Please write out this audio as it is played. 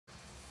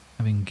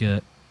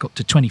having got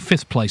to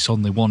 25th place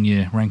on the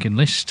one-year ranking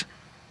list.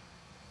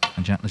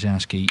 And Jack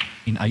Lisowski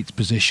in 8th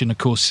position. Of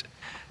course,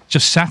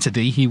 just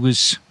Saturday he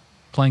was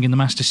playing in the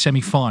Masters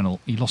semi-final.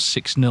 He lost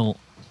 6-0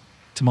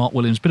 to Mark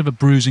Williams. Bit of a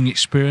bruising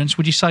experience.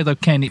 Would you say, though,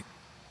 Ken?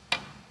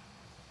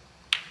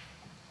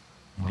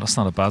 Well, that's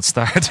not a bad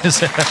start,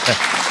 is it?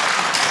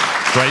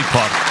 Great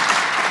pot.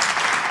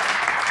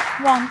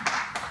 1.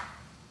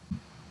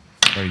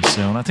 Very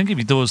soon. I think if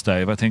he does,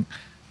 Dave, I think,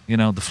 you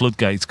know, the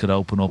floodgates could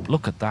open up.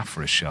 Look at that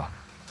for a shot.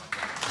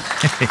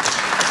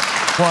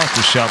 What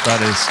a shot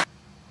that is.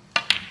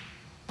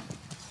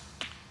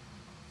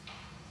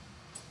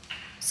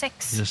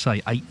 6. As I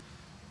say, 8.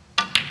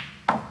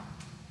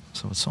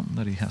 So it's something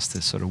that he has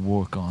to sort of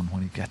work on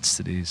when he gets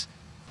to these.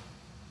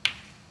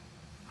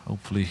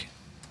 Hopefully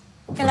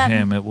for 11.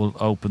 him it will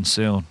open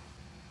soon.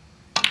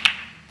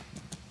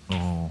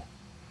 Oh.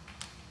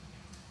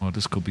 Oh,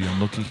 this could be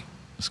unlucky.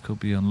 This could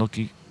be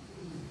unlucky.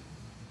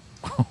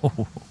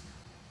 Oh.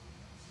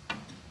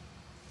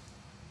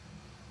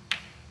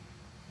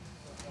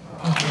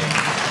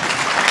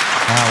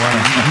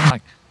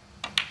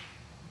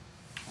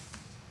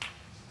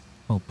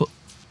 Well, but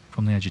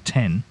from the edge of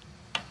 10.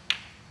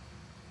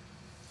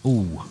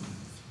 Ooh.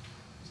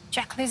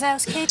 Jack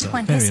Lisowski, Very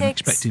 26.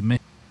 unexpected miss.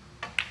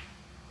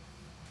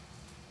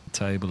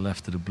 Table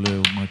left to the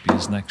blue might be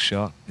his next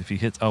shot. If he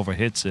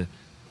overhits it,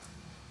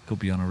 could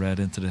be on a red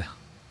into the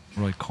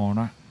right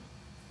corner.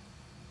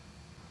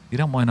 You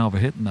don't mind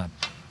overhitting that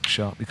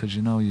shot because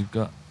you know you've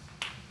got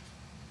a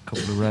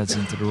couple of reds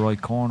into the right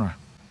corner.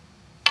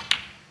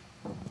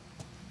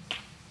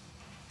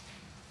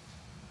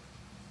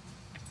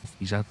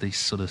 He's had this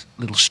sort of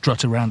little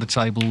strut around the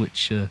table,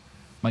 which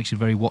makes it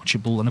very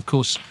watchable. And of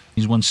course,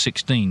 he's won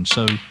 16.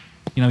 So,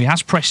 you know, he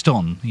has pressed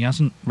on. He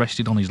hasn't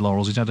rested on his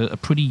laurels. He's had a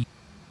pretty...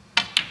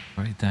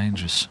 Very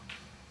dangerous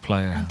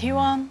player.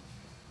 21.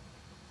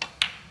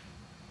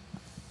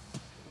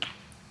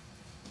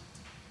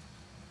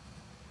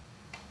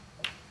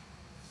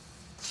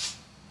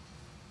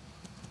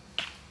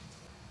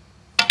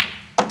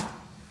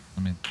 I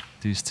mean,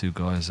 these two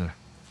guys are...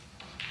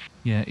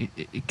 Yeah,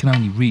 it can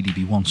only really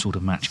be one sort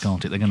of match,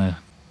 can't it? They're going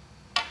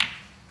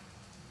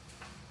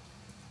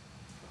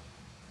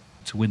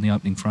to win the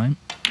opening frame.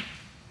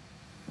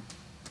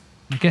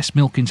 I guess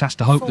Milkins has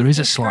to hope there is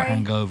a slight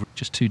hangover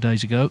just 2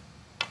 days ago.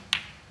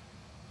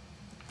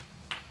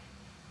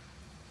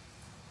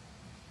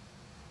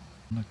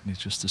 He's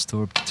just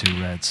disturbed the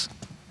 2 reds.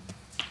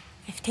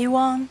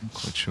 51. I'm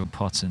quite sure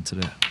pots into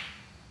the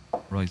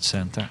right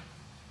centre.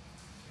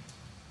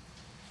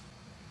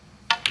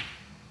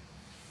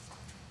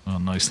 Oh,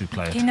 nicely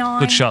played. 59.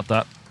 Good shot,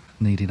 that.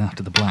 Needed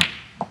after the black.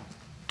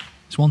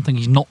 It's one thing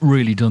he's not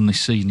really done this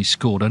season. He's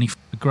scored only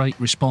a great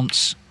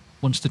response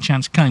once the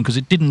chance came, because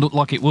it didn't look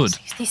like it would.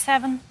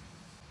 67.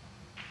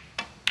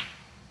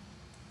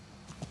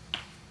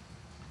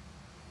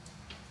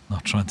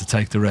 Not trying to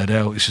take the red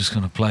out, he's just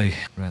going to play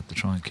red to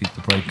try and keep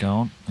the break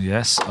going.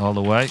 Yes, all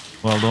the way.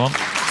 Well done.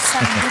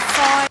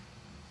 75.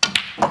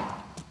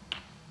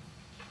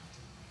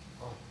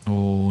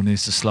 Oh,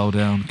 needs to slow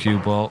down, cue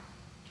ball.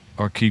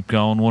 Or keep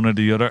going, one or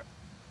the other.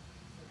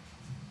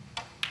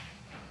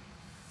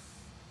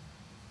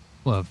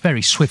 Well, a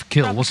very swift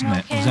kill, Rob wasn't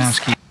it? Milkins.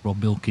 Lisowski,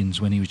 Rob Milkins,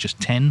 when he was just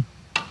 10.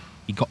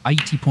 He got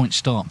 80-point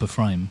start per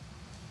frame.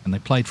 And they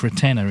played for a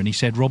tenner, and he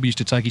said Rob used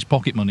to take his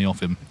pocket money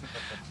off him.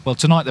 Well,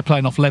 tonight they're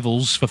playing off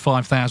levels for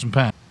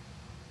 £5,000.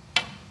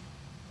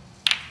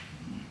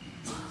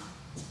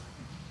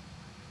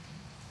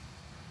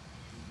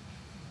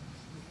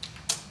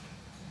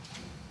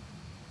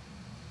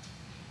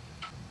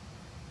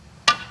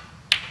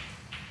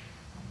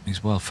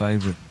 He's well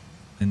favoured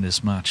in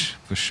this match,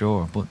 for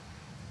sure. But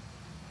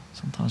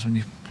sometimes when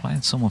you're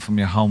playing someone from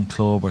your home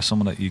club or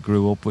someone that you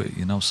grew up with,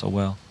 you know so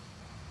well.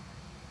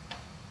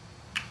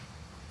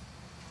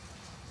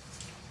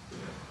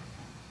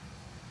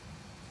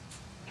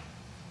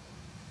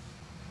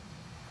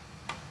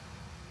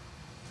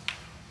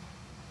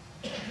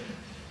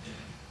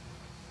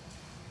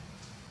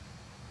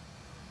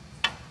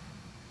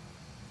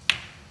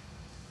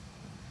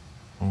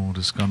 Oh,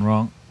 this has gone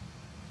wrong.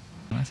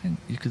 And I think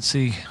you could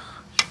see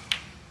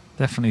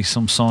definitely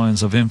some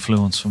signs of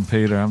influence from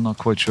Peter. I'm not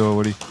quite sure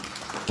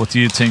what do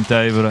you think,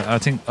 David? I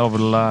think over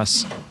the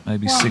last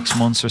maybe 6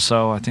 months or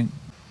so, I think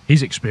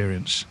His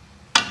experience.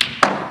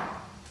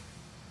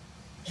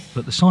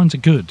 But the signs are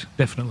good,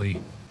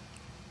 definitely.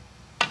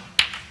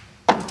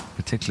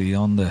 particularly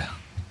on the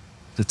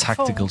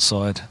tactical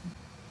side.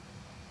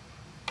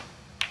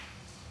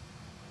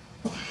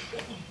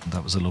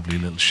 That was a lovely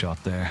little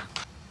shot there.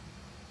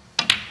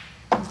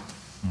 Oh,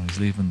 he's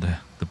leaving the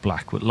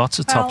black with lots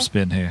of top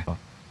spin here.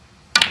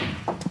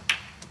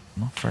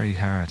 Not very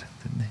hard.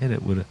 Didn't hit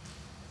it with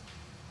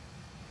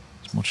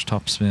as much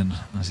top spin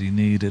as he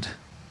needed.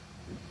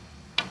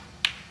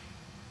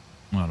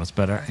 Well, that's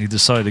better. He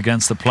decided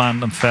against the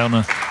plan and found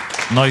a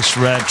nice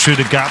red through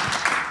the gap.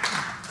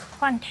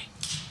 20.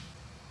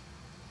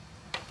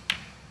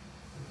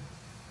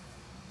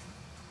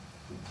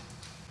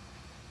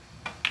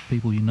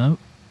 People you know.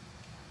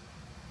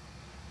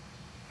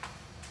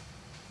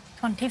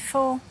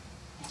 24.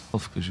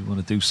 Tough because you want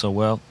to do so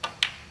well.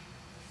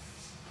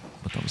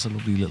 But that was a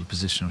lovely little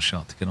positional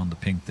shot to get on the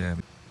pink there.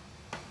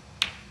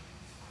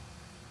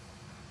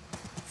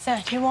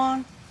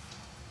 31.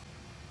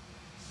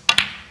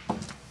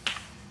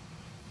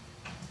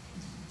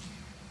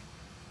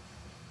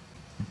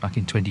 Back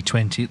in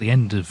 2020, at the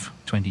end of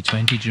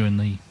 2020, during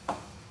the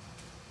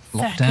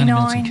lockdown in 39.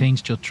 Milton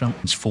Keynes, Judd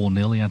Trump was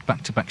 4-0. He had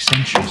back-to-back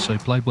centuries, so he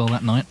played well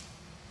that night.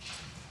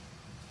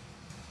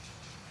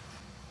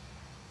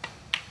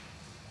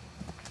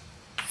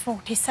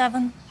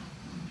 47.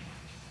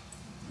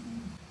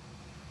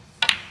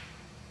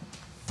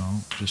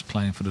 No, just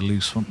playing for the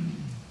loose one.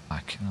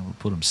 Back, we'll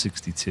put him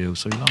 62,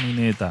 so he'll only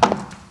need that.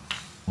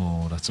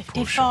 Oh, that's a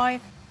poor shot.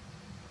 55.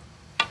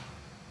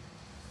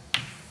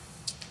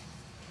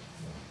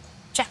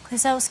 Jack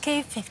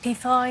Lisowski,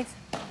 55.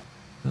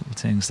 Little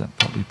things that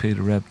probably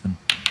Peter Rebden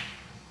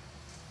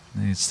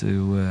needs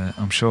to,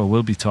 I'm sure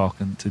we'll be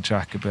talking to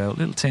Jack about.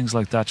 Little things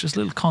like that, just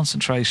little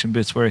concentration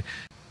bits where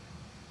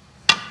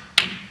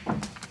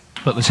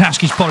But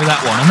Lisowski's probably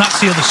that one, and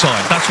that's the other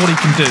side. That's what he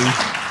can do.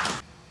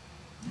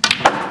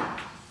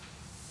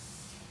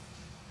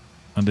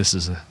 And this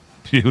is a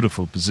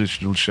beautiful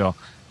positional shot.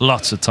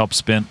 Lots of top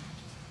spin.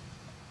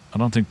 I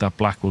don't think that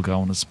black will go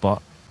on the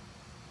spot.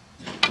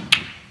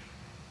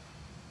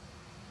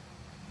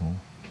 Oh,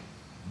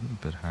 a little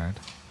bit hard.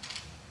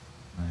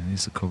 He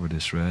needs to cover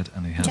this red,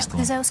 and he has Jack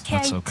done. Lisowski.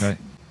 That's okay.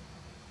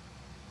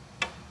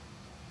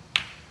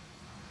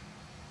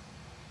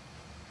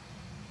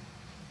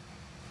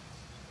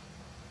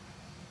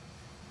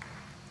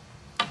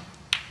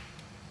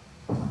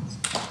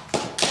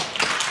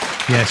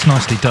 Yeah, it's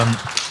nicely done.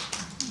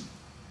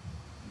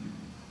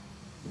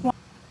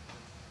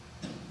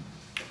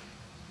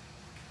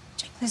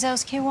 Jack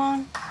Lisowski,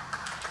 1.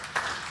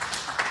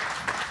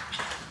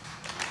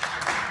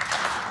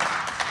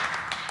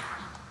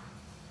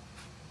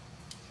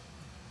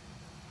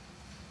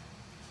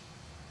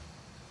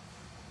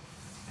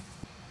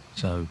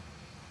 So,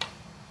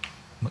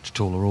 much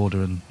taller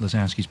order, and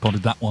Lisowski's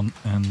potted that one,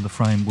 and the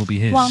frame will be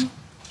his. 1.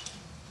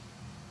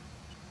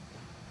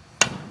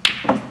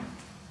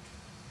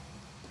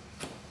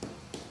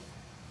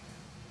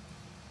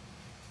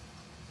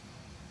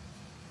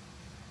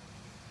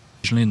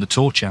 In the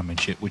Tour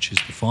Championship, which is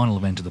the final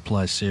event of the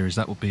Players Series,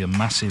 that would be a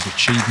massive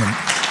achievement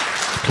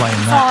to play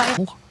in that.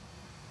 Oh,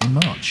 in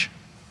March.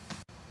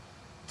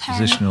 10.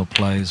 Positional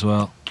play as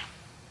well.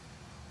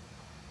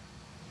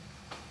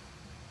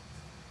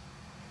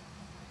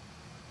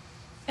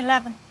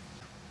 11.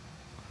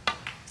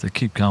 If they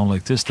keep going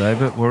like this,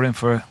 David, we're in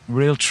for a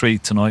real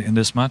treat tonight in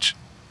this match.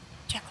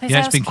 Jack Yeah,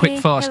 it's been quick,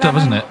 Lisowski, fast stuff,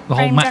 11. hasn't it? The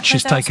whole Frame match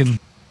Jack has Lisowski. taken,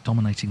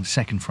 dominating the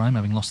second frame,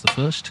 having lost the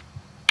first.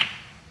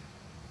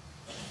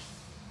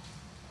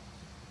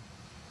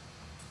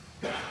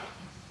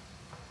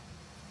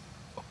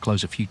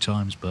 Close a few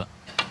times, but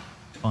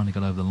finally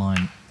got over the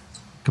line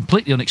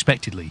completely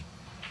unexpectedly.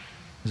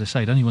 As I say,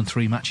 he'd only won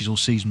 3 matches all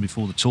season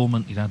before the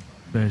tournament. He'd had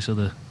various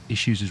other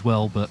issues as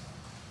well, but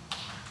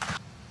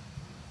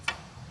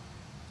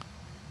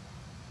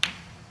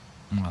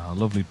Oh,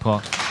 lovely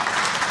pot. 1.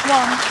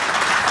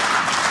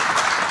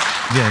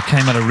 Yeah, it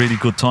came at a really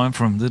good time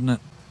for him, didn't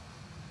it?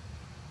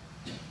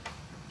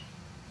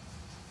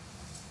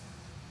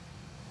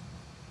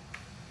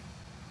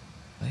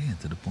 They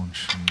into the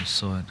bunch on the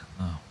side.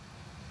 No.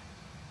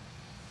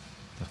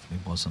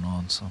 Definitely wasn't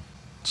on, so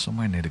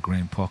somewhere near the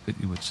green pocket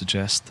you would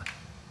suggest.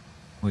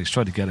 Well, he's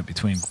tried to get it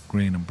between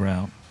green and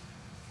brown.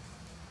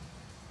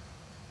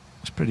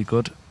 It's pretty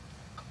good.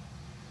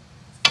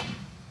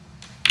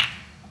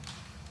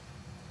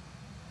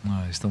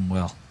 No, he's done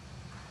well.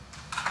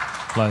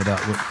 Play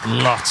that with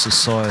lots of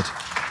side.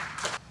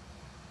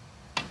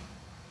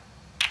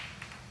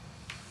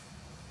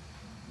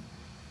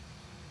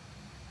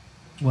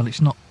 well,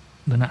 it's not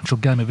the natural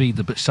game of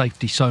either, but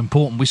safety's so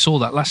important. We saw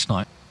that last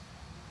night.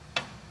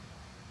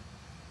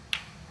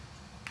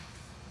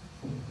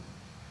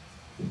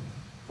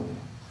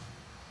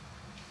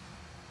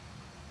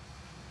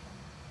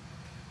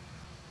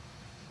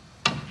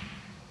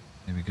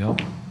 Here we go.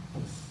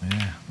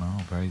 Yeah, no,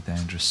 very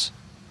dangerous.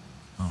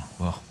 Oh,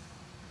 well.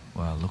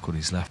 Well, look what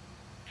he's left.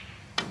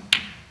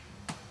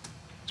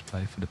 Let's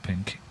play for the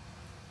pink.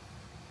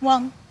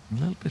 1. A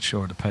little bit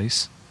short of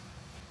pace.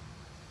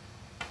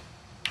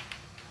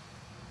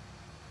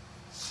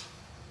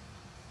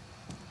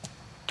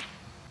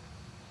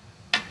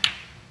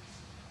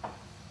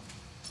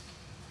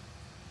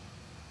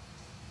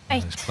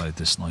 Eight. He's played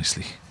this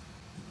nicely.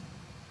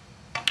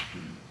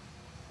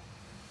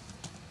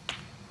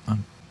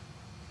 And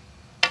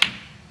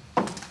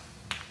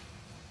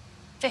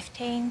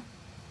 15.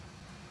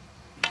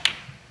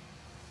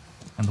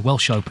 And the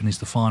Welsh Open is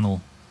the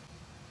final.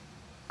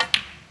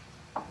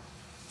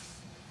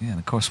 yeah, and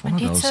of course one of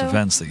those 22.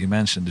 events that you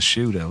mentioned, the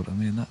shootout, I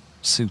mean, that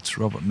suits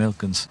Robert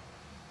Milkins.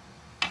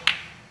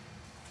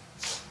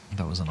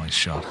 That was a nice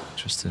shot,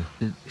 just to...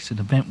 It's an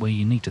event where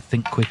you need to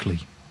think quickly.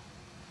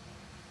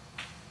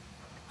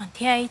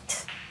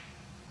 28.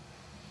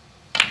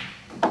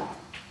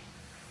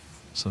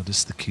 So this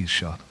is the key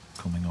shot.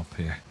 coming up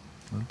here.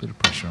 A little bit of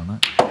pressure on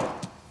it.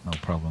 No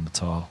problem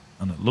at all.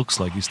 And it looks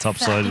like he's top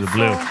side of the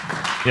blue.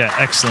 34. Yeah,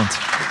 excellent.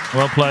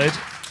 Well played.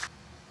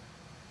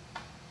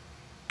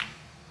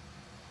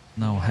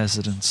 No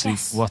hesitancy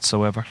Yes.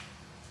 whatsoever.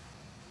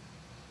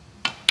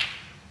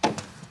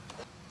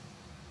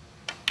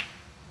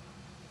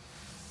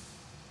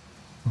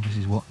 Well, this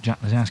is what Jack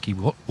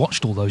Lisowski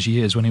watched all those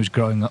years when he was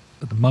growing up.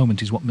 At the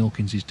moment is what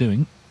Milkins is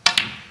doing.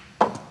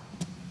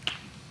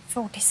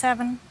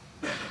 47.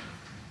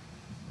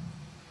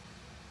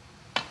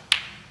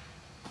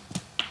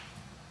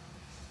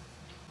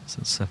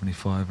 So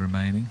 75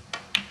 remaining.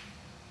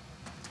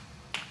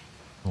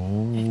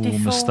 Oh, 54.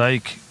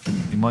 mistake.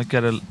 He might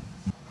get a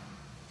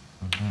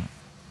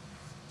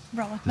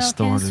Robert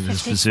distorted Milkins,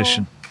 his 54.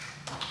 position.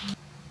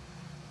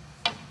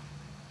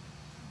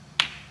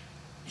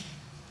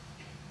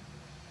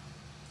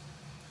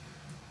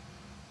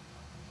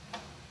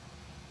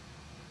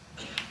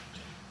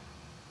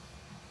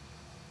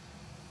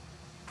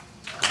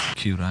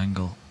 Cute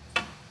angle.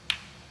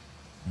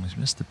 He's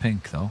missed the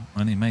pink though,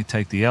 and he may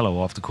take the yellow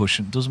off the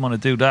cushion. Doesn't want to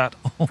do that.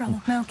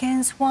 Robert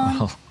Milkins, 1.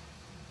 Well.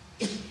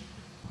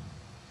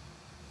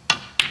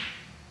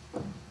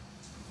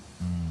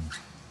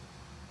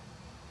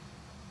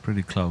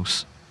 Pretty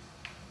close.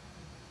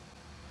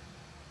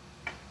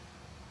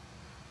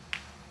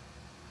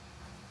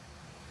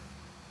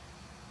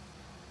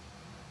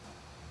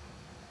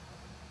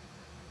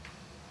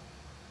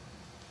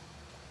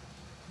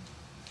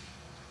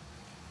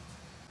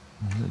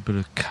 A little bit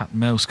of cat and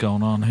mouse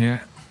going on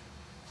here.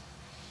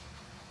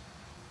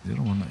 The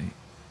other one,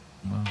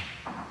 well,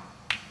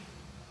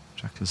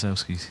 Jack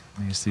Lisowski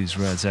needs these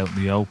reds out in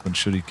the open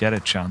should he get a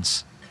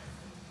chance.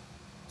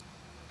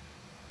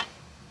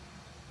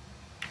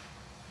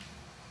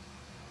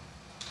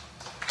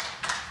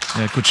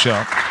 Yeah, good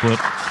shot, but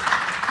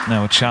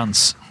now a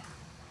chance.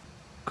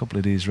 A couple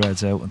of these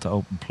reds out into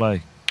open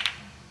play.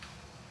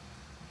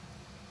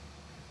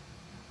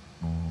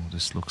 Oh,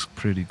 this looks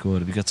pretty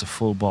good. If he gets a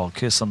full ball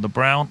kiss on the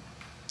brown,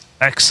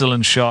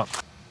 excellent shot.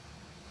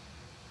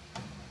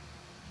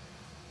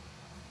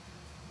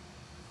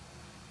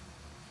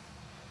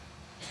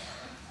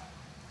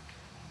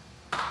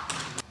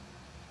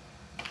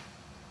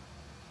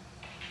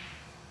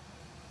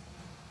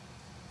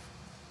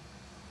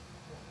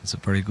 It's a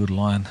very good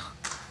line.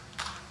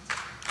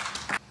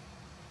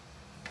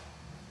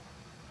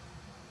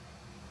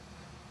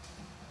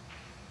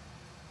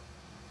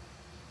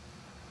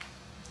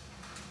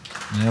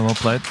 Yeah, well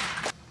played.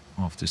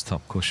 Off this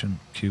top cushion,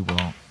 cue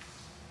ball.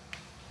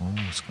 Oh,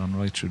 it's gone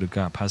right through the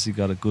gap. Has he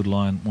got a good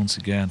line once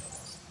again?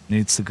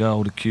 Needs to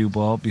go the cue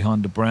ball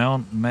behind the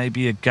brown.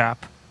 Maybe a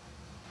gap.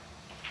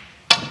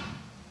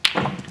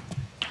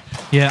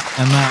 Yeah,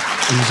 and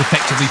that was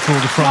effectively for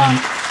the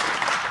front.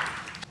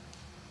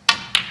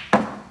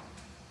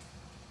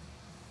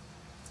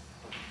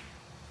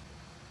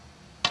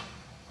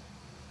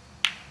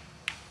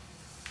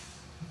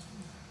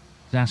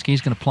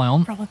 Lisowski's going to play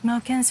on. Robert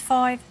Milkins,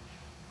 5.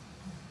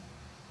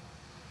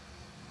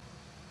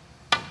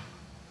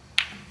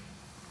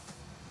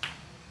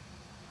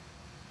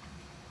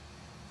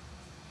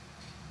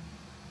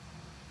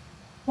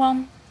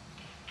 One.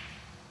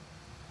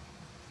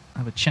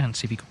 Have a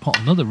chance if he could pot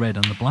another red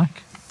on the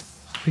black.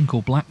 Pink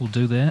or black will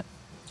do there.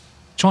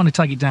 Trying to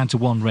take it down to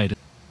 1 red.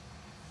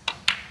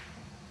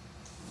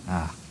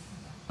 Ah,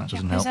 that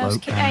doesn't help though.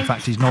 Lisowski, And in 8.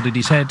 fact, he's nodded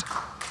his head.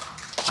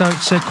 So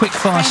it's quick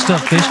fire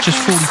stuff this, just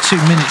 42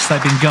 minutes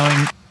they've been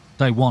going.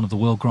 Day 1 of the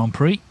World Grand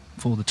Prix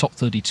for the top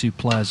 32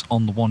 players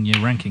on the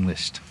 1-year ranking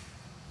list.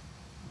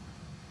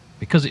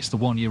 Because it's the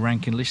 1-year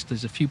ranking list,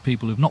 there's a few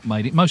people who've not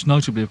made it. Most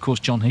notably, of course,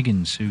 John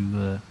Higgins, who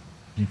is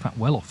in fact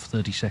well off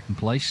 32nd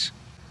place.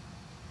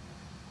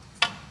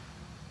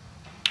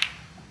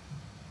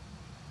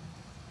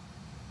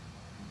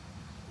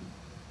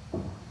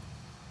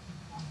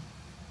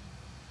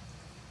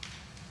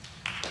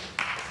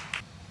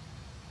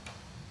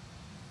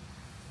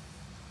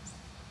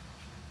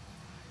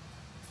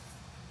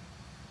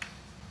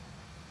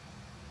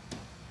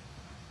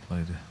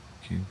 Play the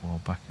cue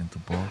ball back into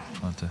ball,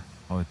 trying to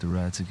hide the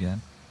reds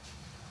again.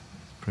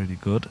 Pretty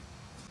good.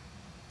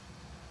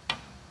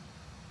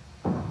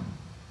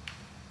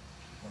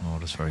 Oh,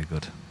 that's very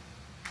good.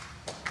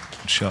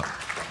 Good shot.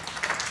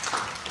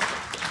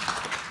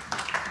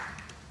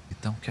 You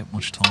don't get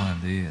much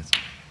time, do you? It's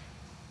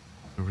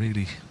a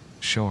really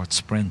short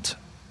sprint.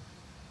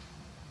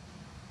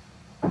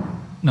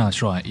 No,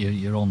 that's right.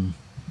 You're on.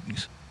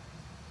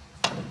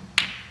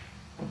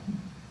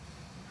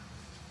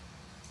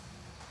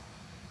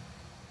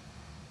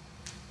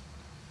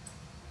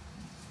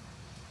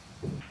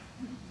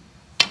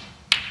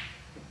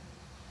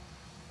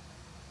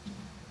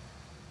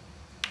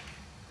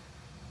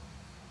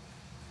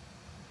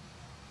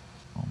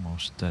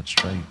 Almost dead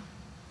straight.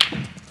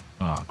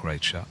 Oh,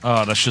 great shot.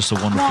 Oh, that's just a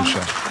wonderful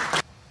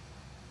shot.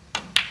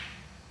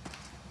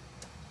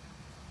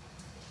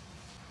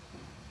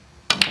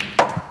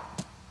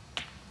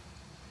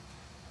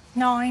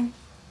 Nine.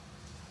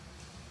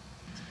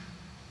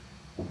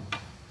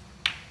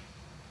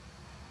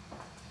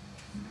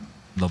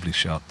 Lovely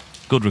shot.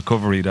 Good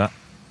recovery, that.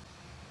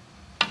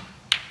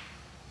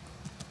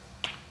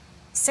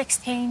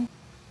 16.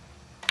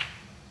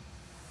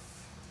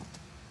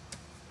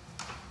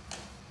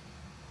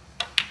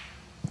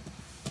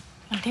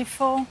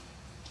 Four.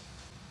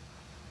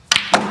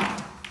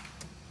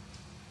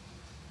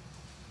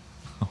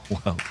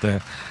 Well,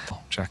 there.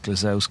 Jack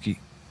Lisowski.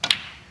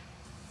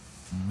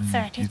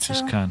 You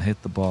just can't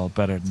hit the ball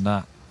better than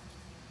that.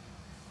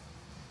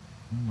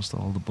 Almost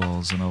all the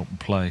balls in open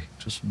play,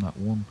 just from that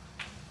one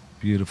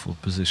beautiful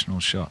positional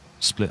shot,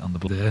 split on the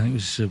ball. Yeah, it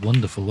was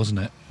wonderful, wasn't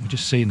it? We're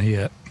just seeing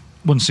here,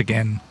 once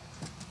again,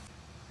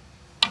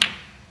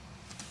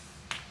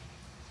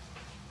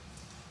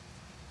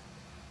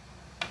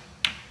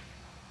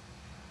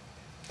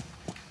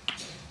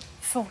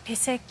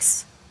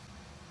 46.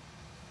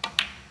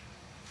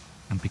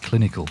 and be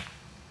clinical.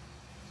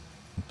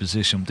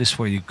 Position. This is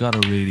where you've got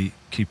to really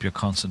keep your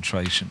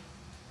concentration.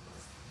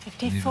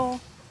 54.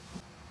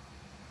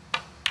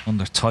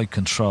 Under tight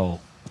control.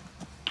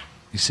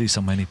 You see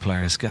so many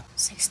players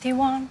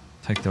 61.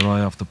 take their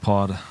eye off the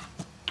pod.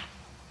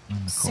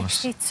 And of course,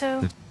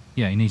 62.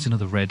 Yeah, he needs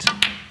another red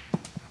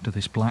after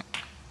this black.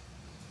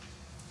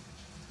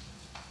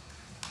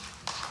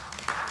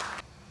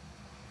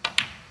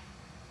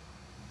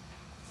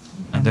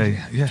 and they,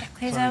 yeah,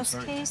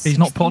 Lisowski, He's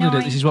not potted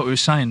it, 69. this is what we were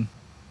saying.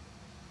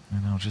 you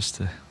know, just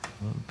a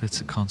little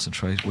bits of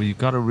concentration. Well, you've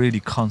got to really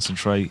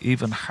concentrate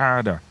even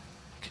harder.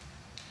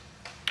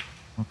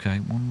 Okay,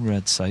 one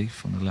red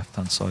safe on the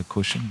left-hand side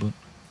cushion, but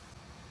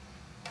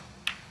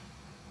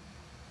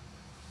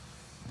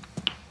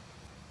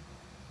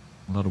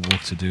a lot of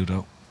work to do,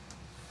 though.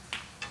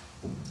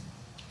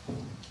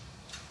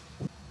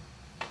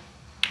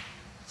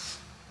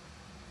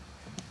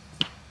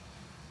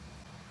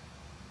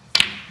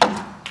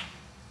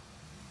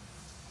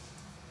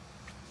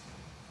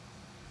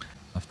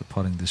 After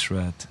potting this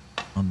red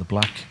on the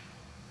black,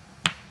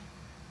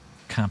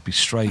 can't be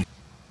straight.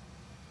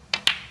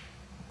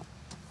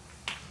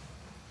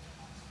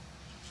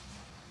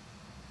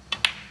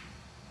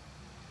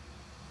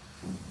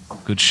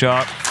 Good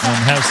shot. And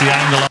how's the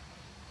angle?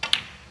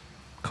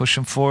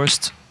 Cushion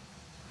forced.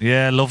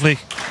 Yeah, lovely.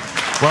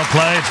 Well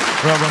played,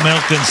 Robert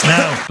Milkins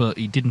now. But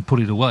he didn't put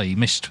it away, he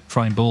missed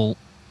frame ball,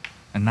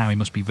 and now he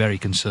must be very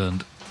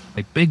concerned.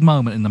 A big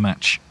moment in the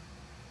match.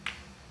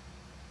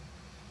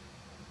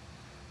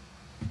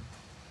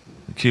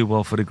 The cue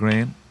ball for the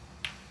green.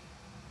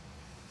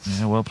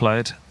 Yeah, well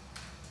played.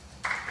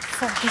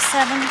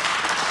 47.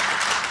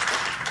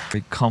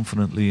 Very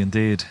confidently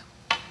indeed.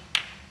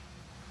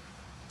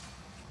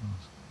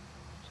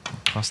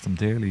 Cost him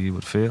dearly, you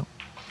would feel.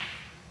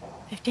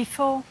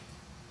 54.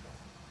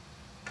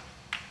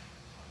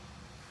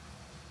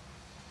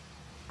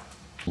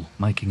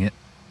 Making it.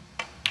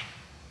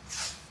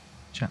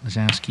 Jack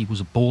Lisowski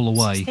was a ball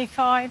away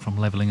 65. from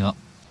levelling up.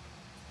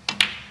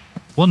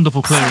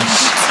 Wonderful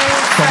clearance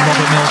from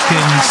Robert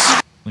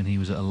Milkins when he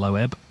was at a low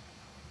ebb.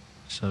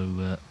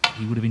 So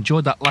he would have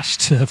enjoyed that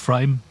last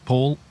frame,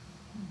 Paul,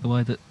 the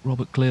way that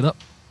Robert cleared up.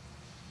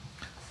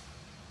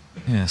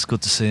 Yeah, it's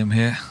good to see him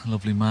here.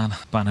 Lovely man.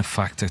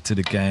 Benefactor to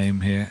the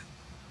game here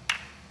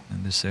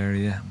in this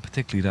area, and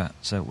particularly that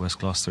South West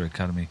Gloucester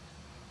Academy.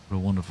 A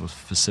wonderful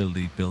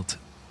facility built.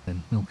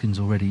 Then Milkins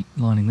already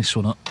lining this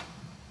one up.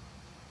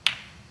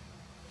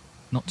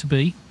 Not to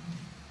be.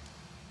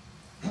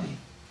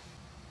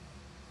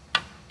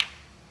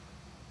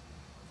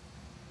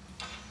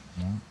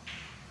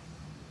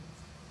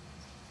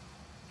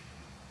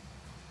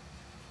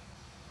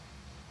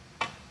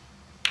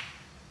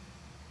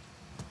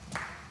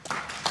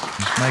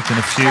 He's making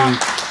a few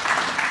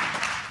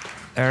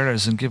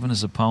errors and giving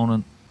his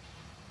opponent.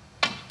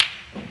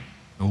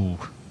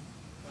 Oh,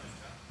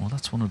 well,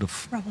 that's one of the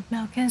Robert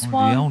Milkins,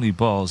 one of the 1. only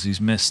balls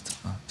he's missed,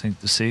 I think,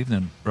 this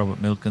evening.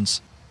 Robert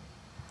Milkins.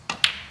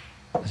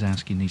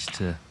 Lisowski needs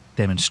to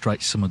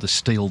demonstrate some of the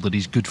steel that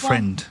his good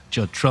friend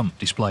Judd Trump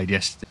displayed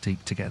yesterday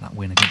to get that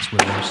win against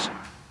Willows.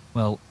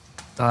 Well,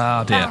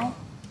 ah dear. Foul.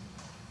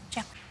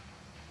 Check.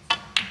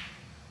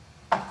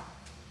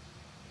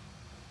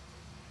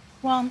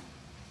 1.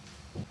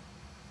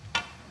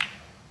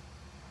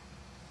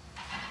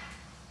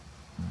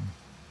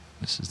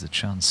 This is the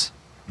chance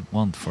you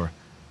want for.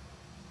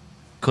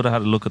 Could have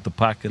had a look at the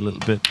pack a little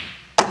bit,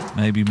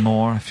 maybe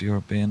more if you're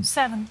being.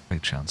 7.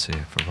 Great chance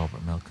here for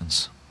Robert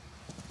Milkins.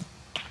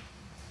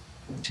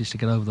 Just to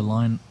get over the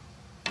line,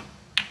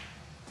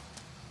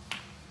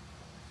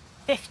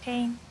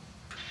 15.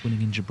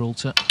 winning in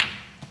Gibraltar.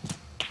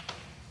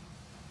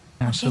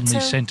 Now suddenly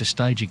 22. centre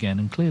stage again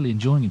and clearly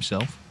enjoying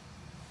himself.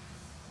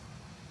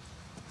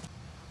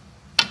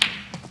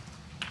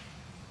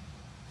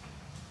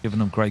 Giving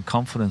him great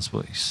confidence,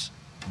 but he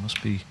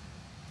must be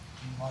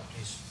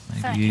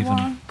maybe 31,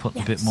 even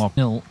putting a bit yes. more.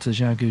 0 to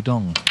Zhao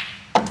Gudong.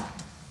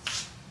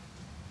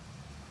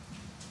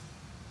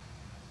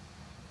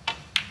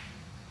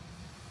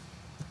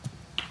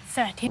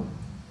 Thirty.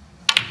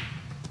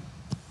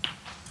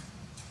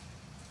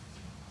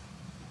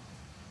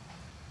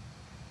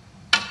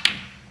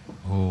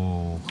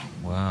 Oh,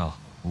 wow.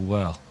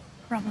 Well.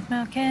 Robert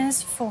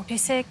Milkins,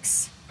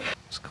 46.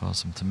 Just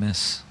cause him to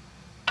miss.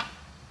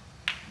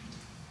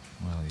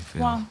 Well, you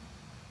feel 1.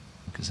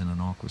 like he's in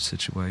an awkward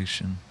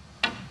situation.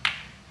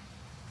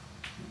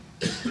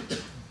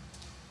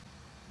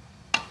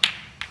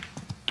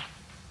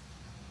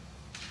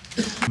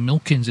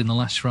 Milkins in the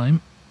last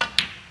frame.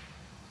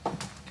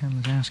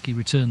 Can Lisowski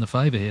return the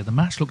favour here? The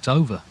match looked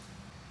over.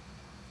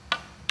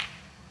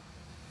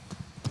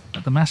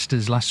 At the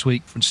Masters last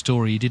week from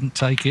Story, he didn't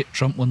take it.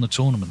 Trump won the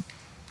tournament.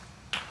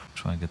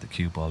 Try and get the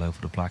cue ball out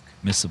for the black.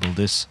 Missable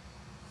this.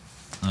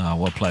 Ah,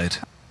 well played.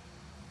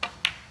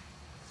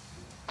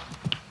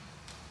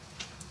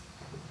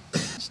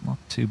 It's not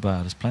too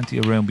bad. There's plenty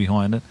of room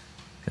behind it.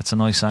 Gets a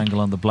nice angle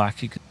on the black.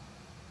 He can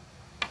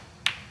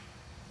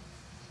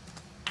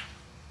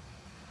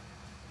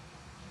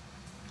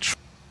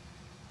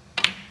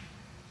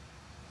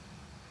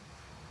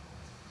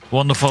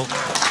wonderful.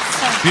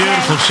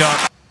 Beautiful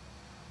shot.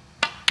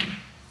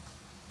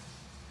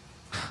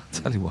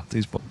 Tell you what,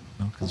 these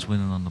Milkins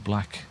winning on the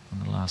black in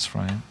the last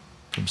frame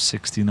from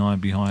 69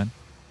 behind.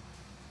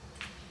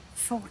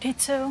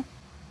 42.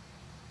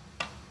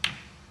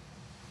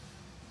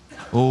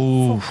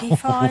 Oh,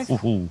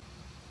 45.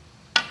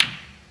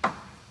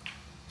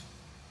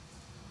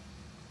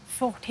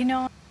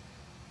 49.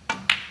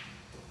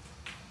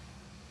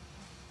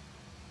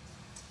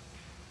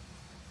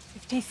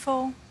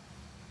 54.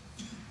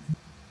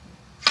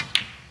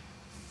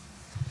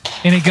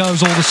 In it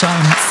goes all the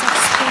same. 60.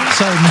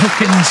 So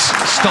Milkins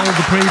stole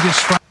the previous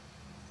frame.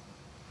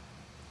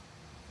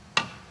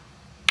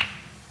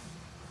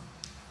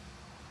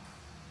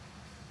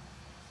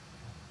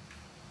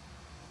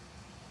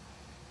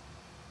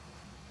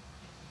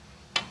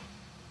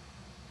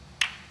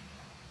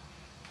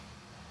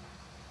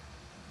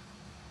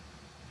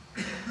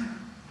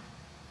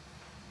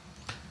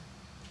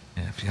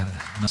 yeah, if you had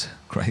a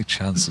great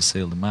chance to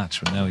seal the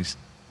match, but now he's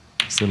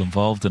still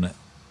involved in it.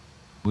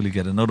 Will he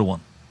get another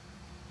one?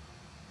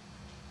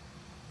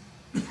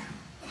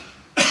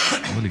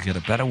 Will he get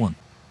a better one?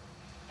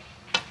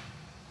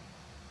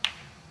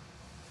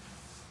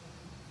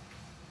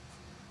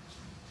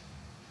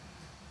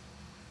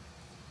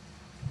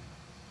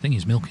 Thing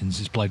is, Milkins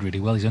has played really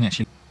well. He's only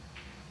actually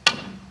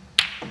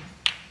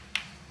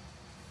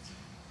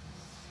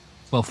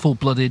well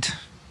full-blooded,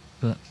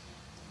 but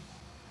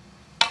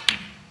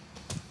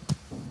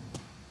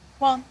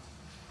 1.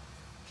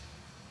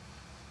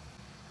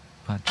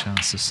 Bad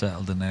chance to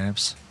settle the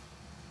nerves.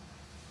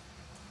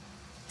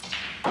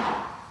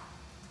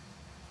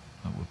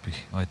 That would be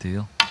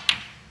ideal.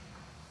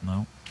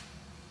 No.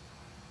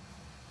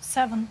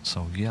 7.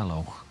 So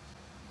yellow.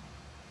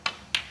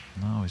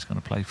 No, he's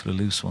going to play for the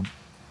loose one.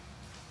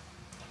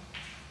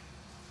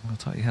 I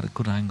thought he had a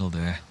good angle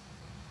there.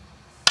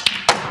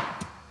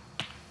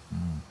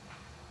 Mm.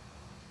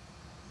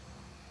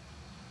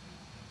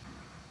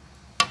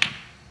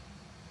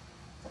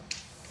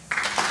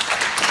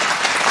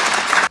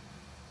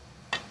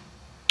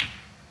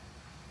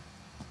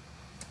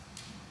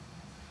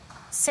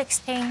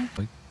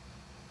 $16.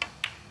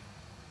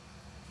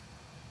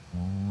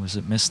 Oh, has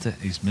it missed it?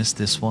 He's missed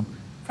this one.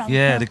 Robert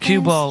Yeah, the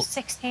cue Milkins, ball.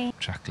 16.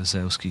 Jack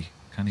Lisowski.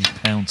 Can he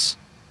pounce?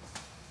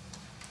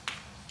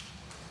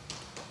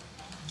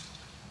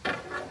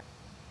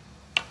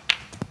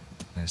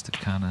 There's the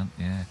cannon.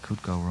 Yeah, it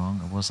could go wrong.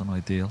 It wasn't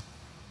ideal.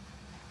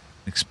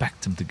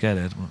 Expect him to get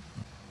it.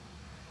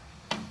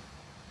 But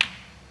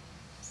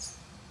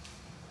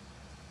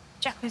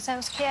Jack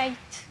Lisowski, 8.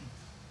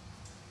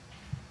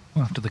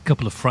 well, after the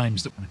couple of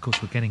frames that, and of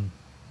course, we're getting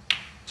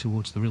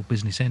towards the real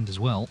business end as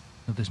well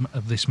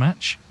of this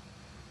match.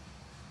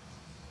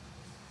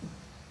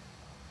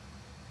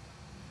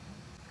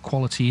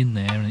 Quality in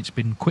there, and it's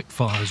been quick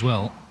fire as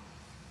well.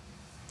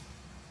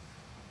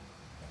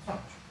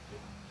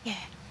 Yeah.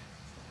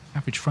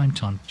 Average frame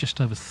time just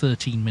over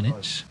 13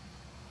 minutes. –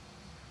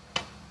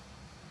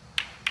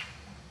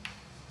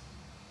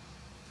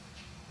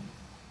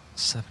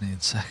 17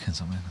 seconds.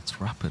 I mean,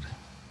 it's rapid.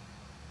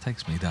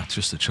 Takes me that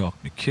just to chalk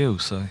my cue,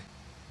 so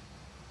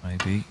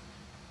maybe.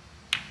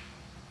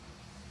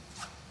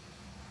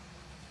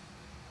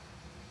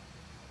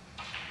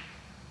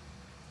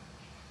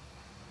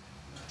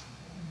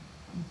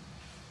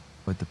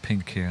 With the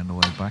pink here on the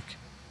way back.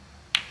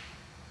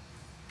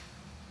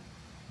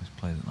 He's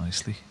played it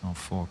nicely on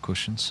 4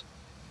 cushions.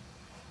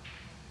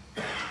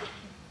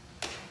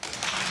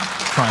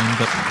 Frame,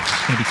 but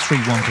it's going to be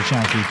 3-1 to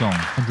Zhao Guidong,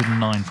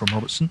 109 from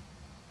Robertson.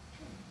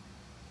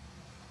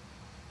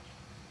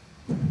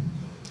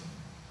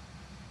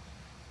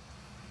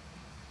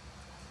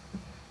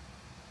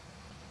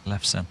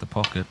 Left centre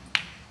pocket.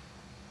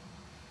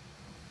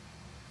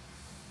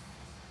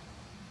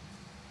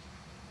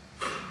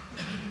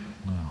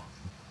 No.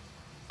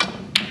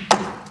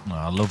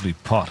 Oh, lovely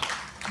pot.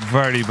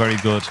 Very, very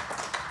good.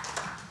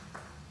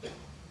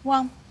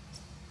 1.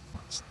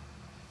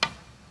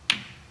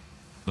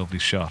 Lovely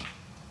shot.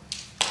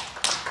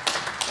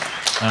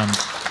 And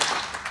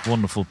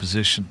wonderful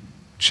position.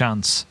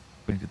 Chance.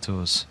 Bring it to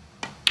us.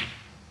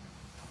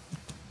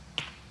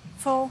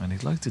 4. And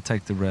he'd like to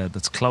take the red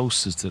that's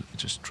closest to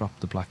just drop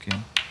the black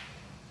in.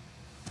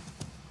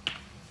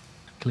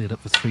 Cleared up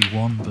for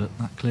 3-1, but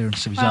that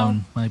clearance of his Well.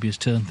 own maybe has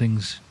turned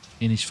things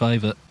in his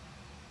favour.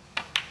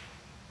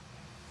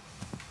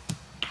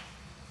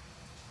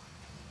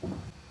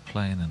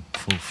 Playing in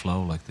full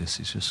flow like this,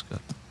 he's just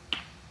got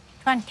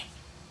 20.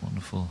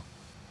 wonderful.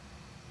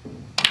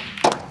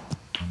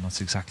 And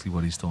that's exactly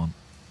what he's done.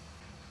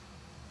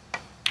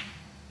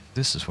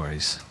 This is where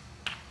he's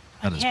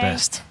at his 28.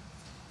 best.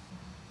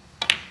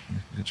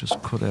 If you could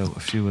just cut out a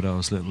few of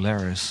those little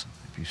errors,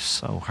 it'd be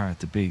so hard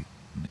to beat.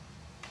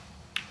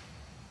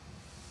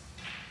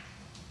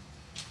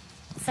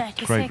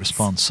 36. Great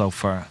response so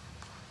far.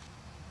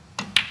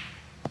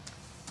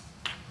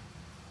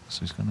 So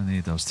he's going to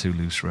need those 2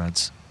 loose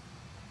reds.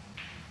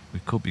 We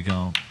could be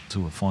going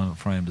to a final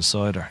frame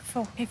decider.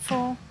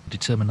 44.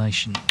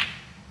 Determination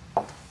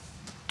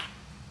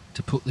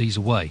to put these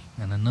away.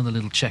 And another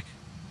little check.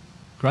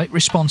 Great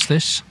response,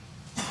 this.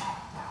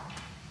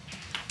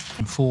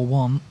 And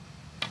 4-1.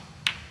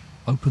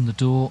 Open the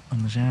door,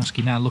 and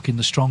Lisowski now looking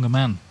the stronger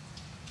man.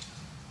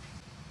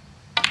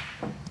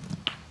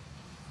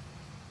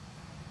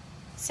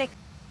 6.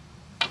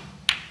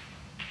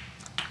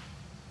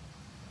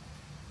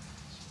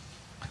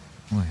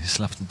 Well, he's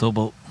left the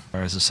double.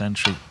 There's a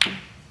century.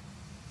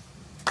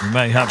 We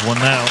may have one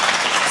now.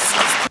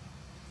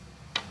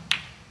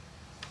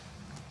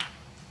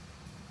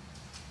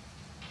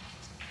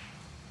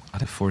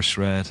 Add a first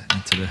red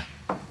into the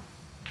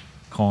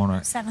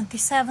corner,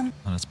 77.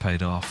 and it's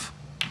paid off.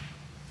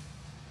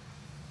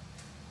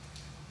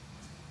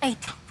 8.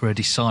 For a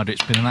decider,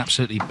 it's been an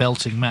absolutely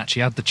belting match.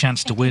 He had the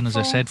chance to win, as I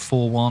 84. said,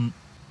 4-1.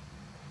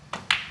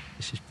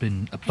 This has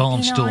been a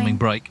barnstorming 89.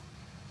 break.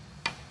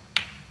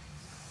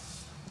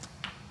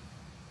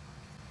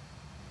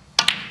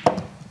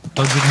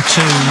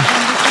 102.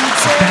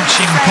 A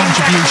dashing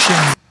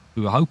contribution.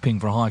 We were hoping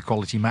for a high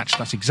quality match.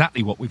 That's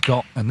exactly what we've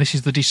got. And this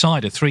is the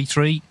decider,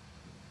 3-3.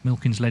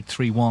 Milkins led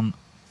 3-1.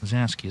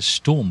 Lisowski has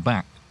stormed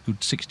back.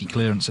 Good 60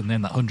 clearance, and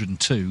then that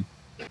 102.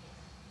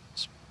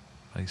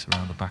 Space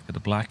around the back of the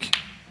black.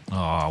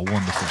 Oh,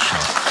 wonderful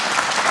shot.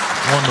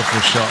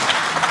 Wonderful shot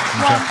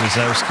from Jack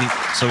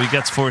Lisowski. So he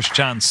gets first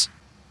chance.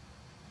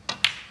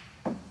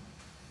 Yeah,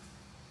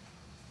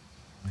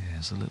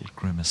 there's a little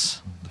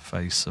grimace on the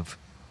face of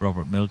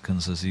Robert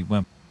Milkins as he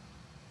went.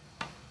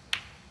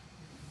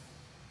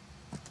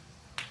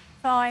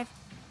 5.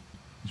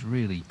 He's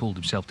really pulled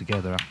himself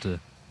together after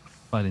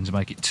failing to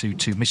make it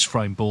 2-2.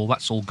 Misframe ball,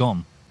 that's all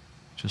gone.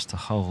 Just to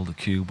hold the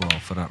cue ball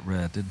for that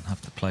red. Didn't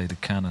have to play the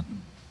cannon.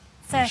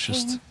 It was 13.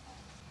 just,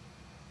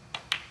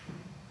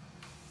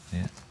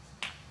 yeah.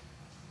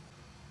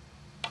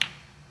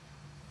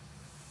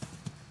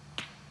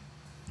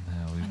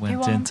 Now we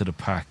went 21. into the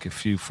pack a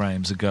few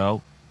frames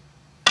ago.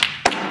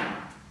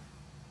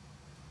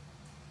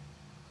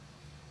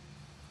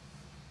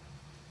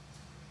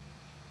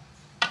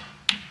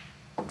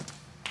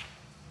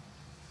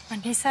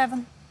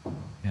 27.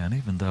 Yeah, and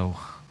even though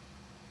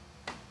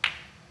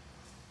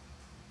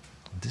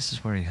this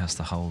is where he has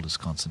to hold his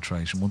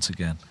concentration once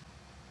again.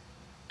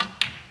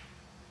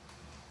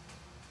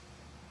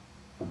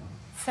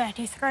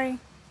 33.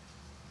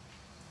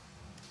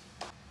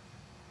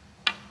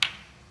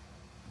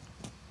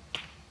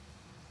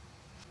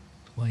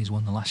 The way he's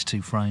won the last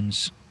 2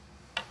 frames,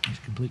 he's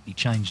completely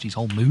changed his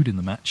whole mood in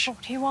the match.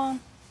 41.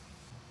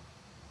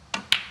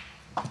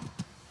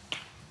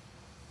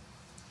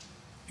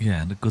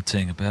 Yeah, and the good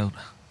thing about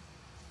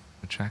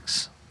the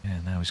tracks, yeah,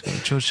 now he's got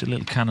to judge the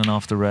little cannon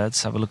off the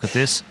reds. Have a look at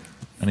this.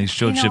 And he's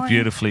judged it 59.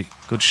 beautifully.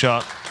 Good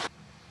shot.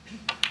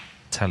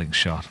 Telling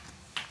shot.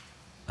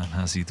 And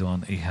has he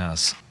done? He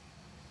has.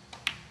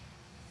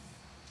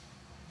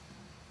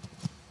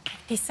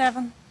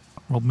 57.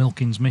 Rob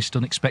Milkins missed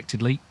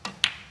unexpectedly.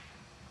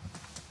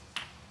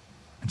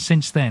 And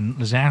since then,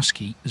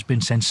 Lisowski has been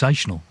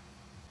sensational.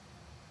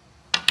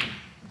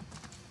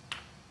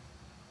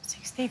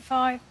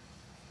 65.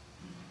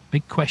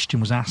 Big question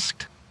was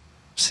asked.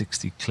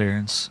 60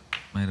 clearance.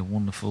 Made a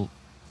wonderful.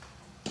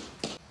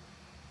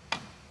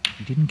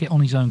 He didn't get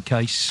on his own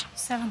case,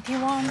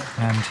 71.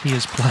 and he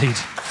has played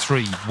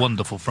 3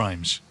 wonderful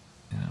frames.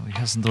 You know, he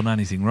hasn't done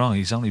anything wrong.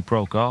 He's only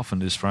broke off in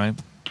this frame.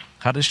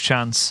 Had his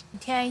chance.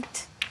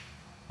 28.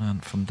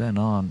 And from then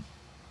on,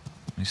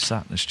 he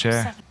sat in his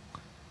chair. 7.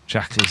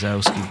 Jack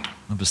Lisowski,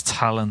 of his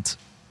talent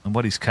and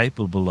what he's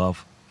capable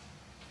of.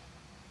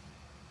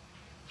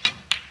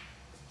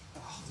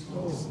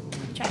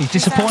 He's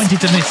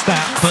disappointed to miss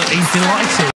that, but he's delighted.